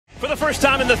For the first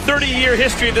time in the 30-year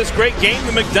history of this great game,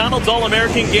 the McDonald's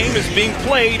All-American game is being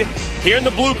played here in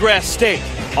the Bluegrass State.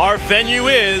 Our venue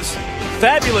is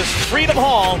fabulous Freedom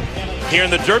Hall here in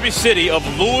the Derby City of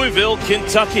Louisville,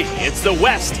 Kentucky. It's the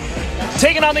West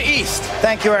taking on the East.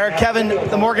 Thank you, Eric. Kevin,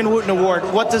 the Morgan Wooten Award,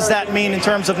 what does that mean in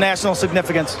terms of national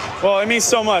significance? Well, it means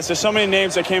so much. There's so many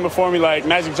names that came before me, like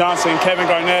Magic Johnson, Kevin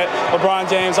Garnett, LeBron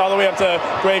James, all the way up to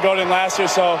Ray Golden last year.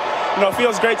 So, you know, it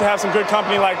feels great to have some good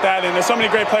company like that. And there's so many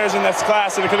great players in this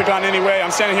class that it could have gone any way.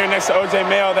 I'm standing here next to O.J.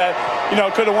 Mayo that, you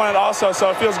know, could have won it also. So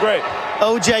it feels great.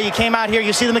 OJ, you came out here,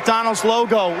 you see the McDonald's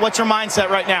logo. What's your mindset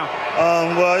right now?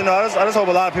 Well, you know, I just hope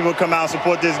a lot of people come out and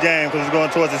support this game because it's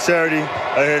going towards a charity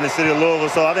here in the city of Louisville.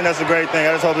 So I think that's a great thing.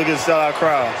 I just hope we get a sellout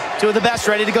crowd. Two of the best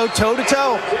ready to go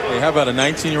toe-to-toe. Hey, how about a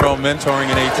 19-year-old mentoring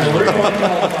an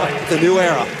 18-year-old? The new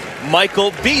era.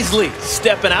 Michael Beasley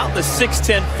stepping out, the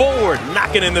 6'10 forward,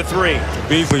 knocking in the three.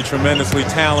 Beasley, tremendously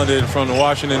talented from the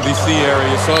Washington, D.C.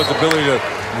 area. Saw his ability to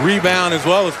rebound as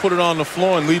well as put it on the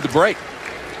floor and lead the break.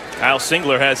 Kyle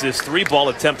Singler has his three-ball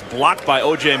attempt blocked by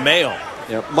O.J. Mayo.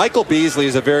 Yeah, Michael Beasley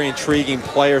is a very intriguing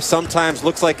player. Sometimes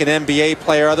looks like an NBA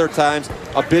player, other times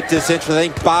a bit disinterested. I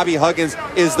think Bobby Huggins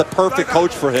is the perfect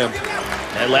coach for him.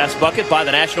 And last bucket by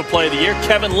the National Player of the Year,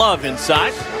 Kevin Love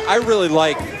inside. I really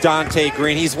like Dante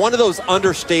Green. He's one of those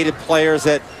understated players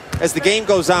that as the game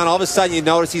goes on, all of a sudden you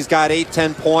notice he's got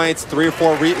 8-10 points, 3 or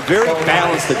 4, very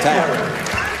balanced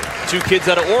attack. Two kids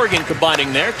out of Oregon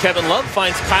combining there. Kevin Love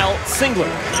finds Kyle Singler.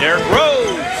 Derrick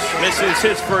Rose misses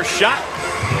his first shot.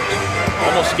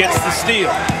 Almost gets the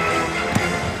steal.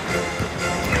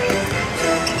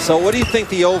 So what do you think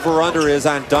the over-under is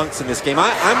on dunks in this game?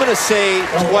 I'm going to say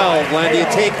 12. Len, do you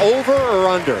take over or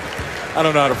under? I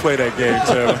don't know how to play that game,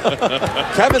 Tim.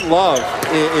 Kevin Love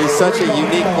is such a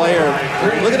unique player.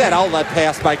 Look at that outlet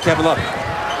pass by Kevin Love.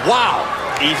 Wow.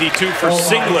 Easy two for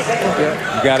Singler.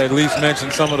 You got to at least mention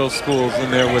some of those schools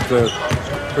in there with the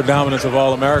predominance of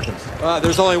All-Americans.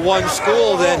 There's only one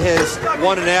school that has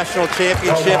won a national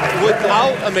championship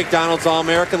without a McDonald's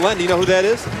All-American. Len, do you know who that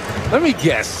is? Let me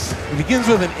guess. It begins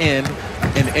with an N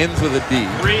and ends with a D.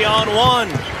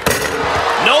 3-on-1.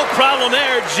 No problem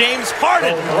there. James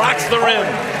Harden rocks the rim.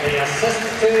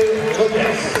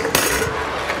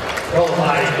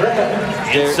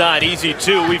 Inside, easy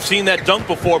two. We've seen that dunk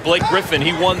before. Blake Griffin,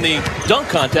 he won the dunk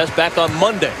contest back on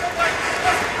Monday.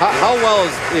 How well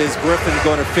is Griffin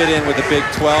going to fit in with the Big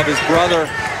 12? His brother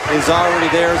is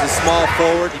already there as a small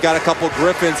forward. You got a couple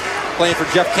Griffins playing for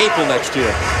Jeff Capel next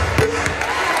year.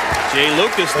 Jay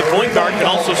Lucas, the point guard, can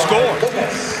also score.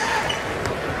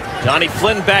 Johnny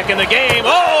Flynn back in the game.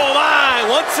 Oh my!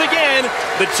 Once again,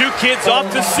 the two kids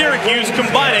off to Syracuse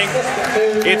combining.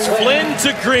 It's Flynn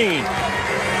to Green.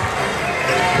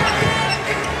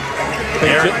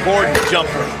 Eric Gordon jumper.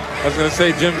 I was going to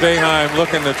say Jim Boeheim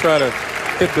looking to try to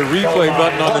hit the replay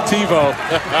button on the TiVo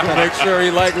to make sure he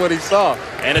liked what he saw.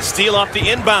 And a steal off the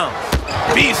inbound.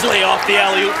 Beasley off the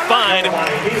alley-oop find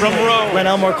from Rose. Len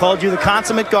Elmore called you the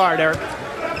consummate guard, Eric.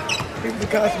 He's the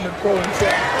consummate pro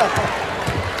himself.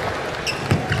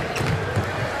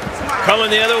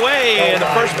 Coming the other way, the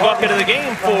first bucket of the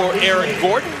game for Eric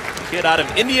Gordon, kid out of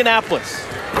Indianapolis.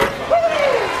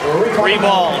 Three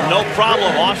ball, no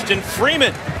problem, Austin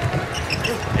Freeman.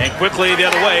 And quickly the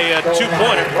other way, a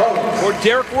two-pointer for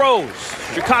Derrick Rose,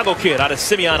 Chicago kid out of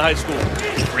Simeon High School.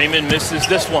 Freeman misses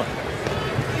this one.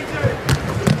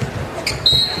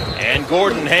 And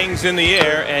Gordon hangs in the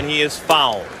air, and he is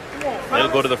fouled. He'll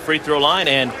go to the free throw line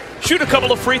and shoot a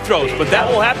couple of free throws, but that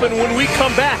will happen when we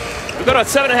come back. We've got about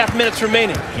 7.5 minutes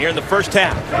remaining here in the first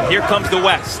half. And here comes the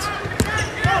West.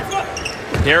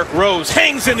 Derrick Rose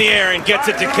hangs in the air and gets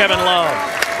it to Kevin Love.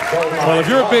 Well, if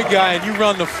you're a big guy and you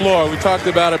run the floor, we talked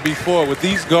about it before, with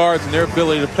these guards and their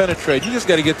ability to penetrate, you just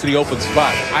got to get to the open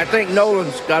spot. I think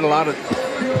Nolan's got a lot of,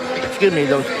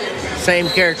 those same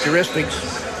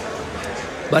characteristics,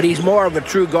 but he's more of a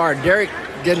true guard. Derrick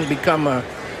didn't become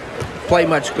play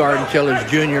much guard until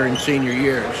his junior and senior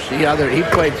years. He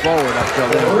played forward up till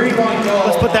then.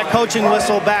 Let's put that coaching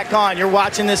whistle back on. You're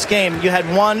watching this game. You have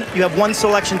one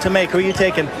selection to make. Who are you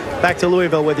taking back to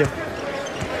Louisville with you?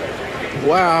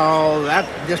 Well,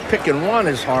 just picking one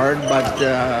is hard, but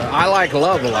I like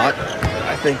Love a lot.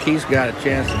 I think he's got a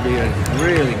chance to be a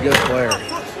really good player.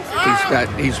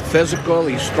 He's physical,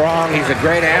 he's strong, he's a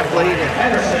great athlete.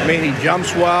 I mean, he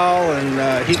jumps well,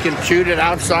 and he can shoot it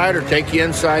outside or take you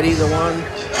inside, either one.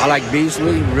 I like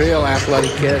Beasley, real athletic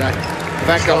kid. In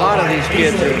fact, a lot of these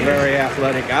kids are very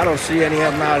athletic. I don't see any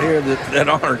of them out here that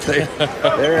aren't.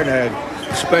 They're in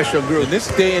a special group. In this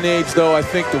day and age, though, I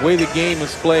think the way the game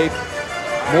is played,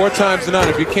 more times than not,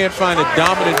 if you can't find a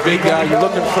dominant big guy, you're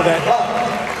looking for that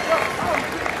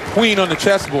queen on the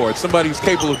chessboard, somebody who's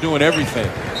capable of doing everything.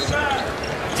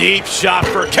 Deep shot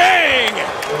for King.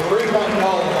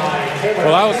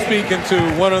 Well, I was speaking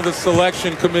to one of the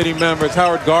selection committee members,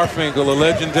 Howard Garfinkel, a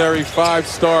legendary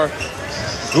 5-star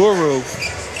guru.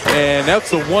 And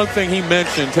that's the one thing he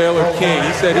mentioned, Taylor King.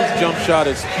 He said his jump shot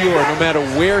is pure. No matter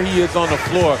where he is on the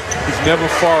floor, he's never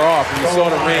far off. And you saw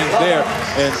the range there.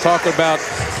 And talk about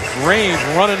range,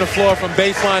 running the floor from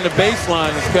baseline to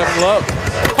baseline is Kevin Love.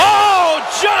 Oh,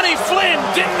 Johnny Flynn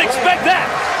didn't expect that.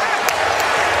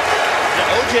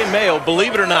 Now, O.J. Mayo,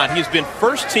 believe it or not, he's been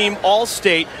first-team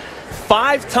All-State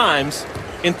 5 times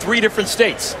in 3 different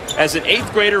states. As an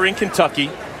 8th grader in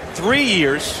Kentucky, 3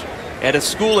 years at a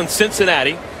school in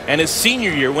Cincinnati, and his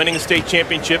senior year winning a state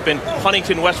championship in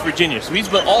Huntington, West Virginia. So he's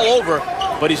been all over,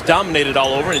 but he's dominated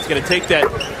all over, and he's going to take that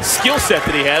skill set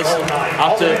that he has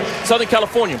out to Southern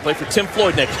California and play for Tim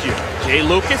Floyd next year. Jay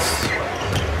Lucas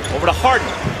over to Harden.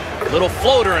 Little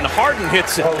floater, and Harden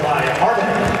hits it.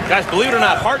 Guys, believe it or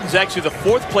not, Harden's actually the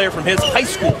 4th player from his high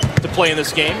school to play in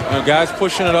this game. Guys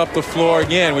pushing it up the floor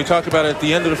again. We talked about it at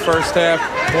the end of the first half,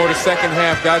 more the second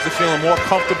half. Guys are feeling more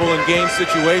comfortable in game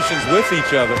situations with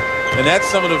each other. And that's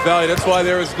some of the value. That's why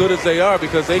they're as good as they are,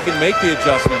 because they can make the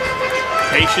adjustments.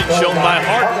 Patience shown by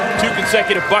Harden. 2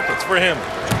 consecutive buckets for him.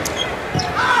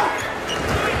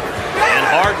 And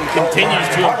Harden continues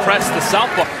to impress the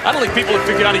southpaw. I don't think people have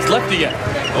figured out he's lefty yet.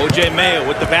 O.J. Mayo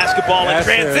with the basketball in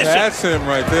transition. That's him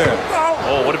right there.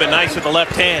 Oh, would have been nice with the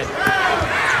left hand.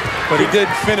 But he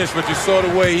didn't finish, but you saw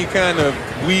the way he kind of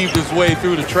weaved his way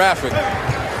through the traffic.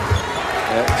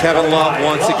 Kevin Love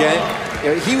once again.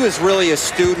 He was really a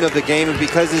student of the game, and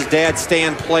because his dad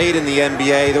Stan played in the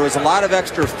NBA, there was a lot of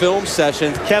extra film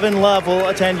sessions. Kevin Love will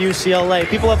attend UCLA.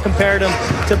 People have compared him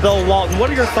to Bill Walton. What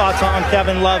are your thoughts on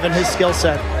Kevin Love and his skill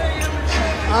set?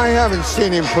 I haven't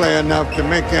seen him play enough to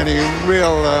make any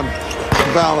real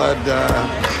valid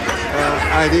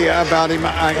idea about him.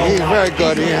 He's very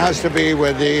good. He has to be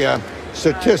with the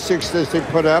statistics that they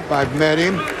put up. I've met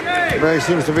him. He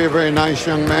seems to be a very nice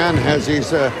young man. Has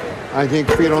his I think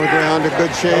feet on the ground in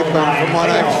good shape from what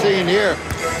I've seen here.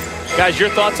 Guys, your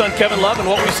thoughts on Kevin Love and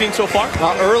what we've seen so far?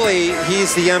 Early,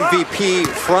 he's the MVP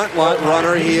front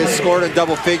runner. He has scored in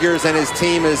double figures, and his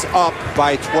team is up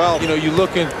by 12. You know, you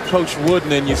look at Coach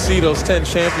Wooden, and you see those 10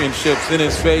 championships in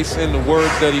his face, in the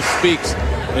words that he speaks,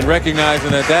 and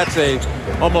recognizing that that's a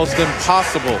almost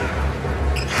impossible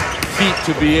feat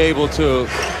to be able to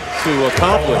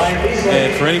accomplish,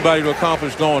 and for anybody to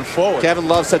accomplish going forward. Kevin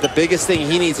Love said the biggest thing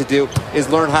he needs to do is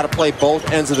learn how to play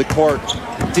both ends of the court,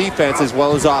 defense as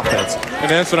well as offense.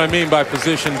 And that's what I mean by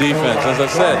position defense. As I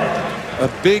said,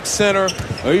 a big center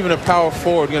or even a power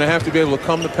forward going to have to be able to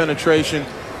come to penetration,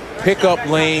 pick up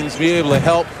lanes, be able to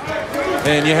help,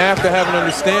 and you have to have an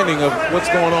understanding of what's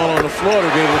going on the floor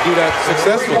to be able to do that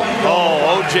successfully.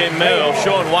 Oh, O.J. Mayo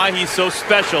showing why he's so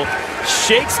special.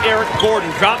 Shakes Eric Gordon,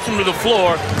 drops him to the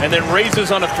floor, and then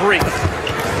raises on a 3.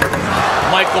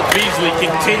 Michael Beasley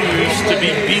continues to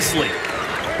be Beasley.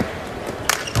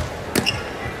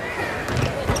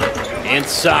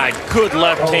 Inside, good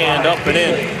left hand up and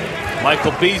in.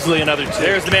 Michael Beasley, another 2.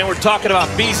 There's the man we're talking about,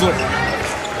 Beasley.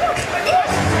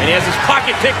 And he has his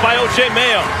pocket picked by O.J.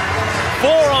 Mayo. 4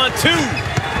 on 2.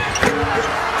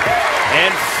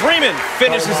 And Freeman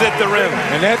finishes at the rim.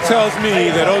 And that tells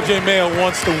me that O.J. Mayo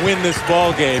wants to win this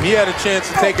ball game. He had a chance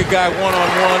to take a guy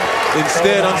one-on-one,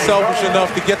 instead unselfish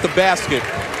enough to get the basket.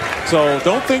 So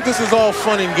don't think this is all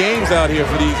fun and games out here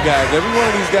for these guys. Every one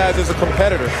of these guys is a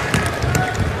competitor.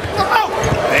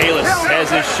 Bayless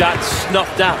has his shot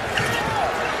snuffed out.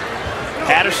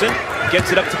 Patterson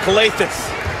gets it up to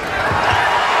Calathis.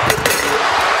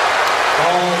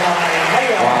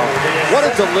 What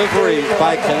a delivery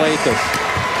by Calathis.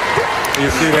 You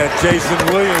see that Jason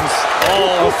Williams.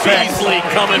 Oh, Beasley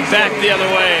coming back the other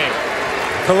way.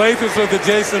 Calathis with the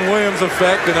Jason Williams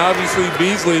effect, and obviously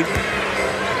Beasley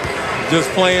just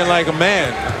playing like a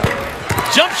man.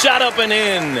 Jump shot up and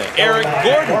in. Eric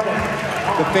Gordon.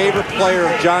 The favorite player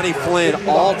of Johnny Flynn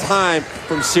all time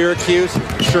from Syracuse,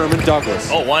 Sherman Douglas.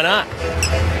 Oh, why not?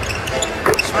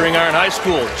 Spring Iron High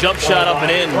School, jump shot up and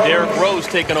in. Derrick Rose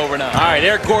taking over now. All right,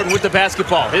 Eric Gordon with the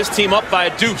basketball. His team up by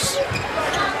a deuce.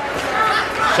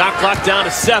 Shot clock down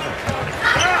to 7.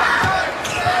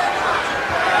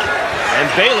 And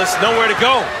Bayless nowhere to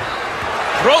go.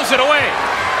 Throws it away.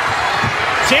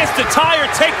 Chance to tie or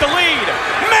take the lead.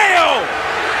 Mayo!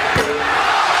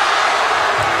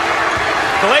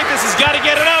 Calathis has got to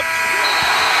get it up.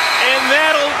 And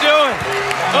that'll do it.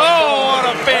 Oh, what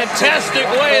a fantastic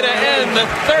way to end the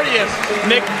 30th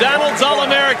McDonald's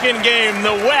All-American game.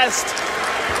 The West,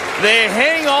 they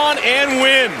hang on and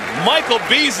win. Michael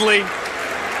Beasley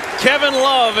Kevin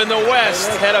Love in the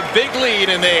West had a big lead,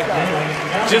 and they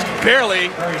just barely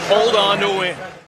hold on to win.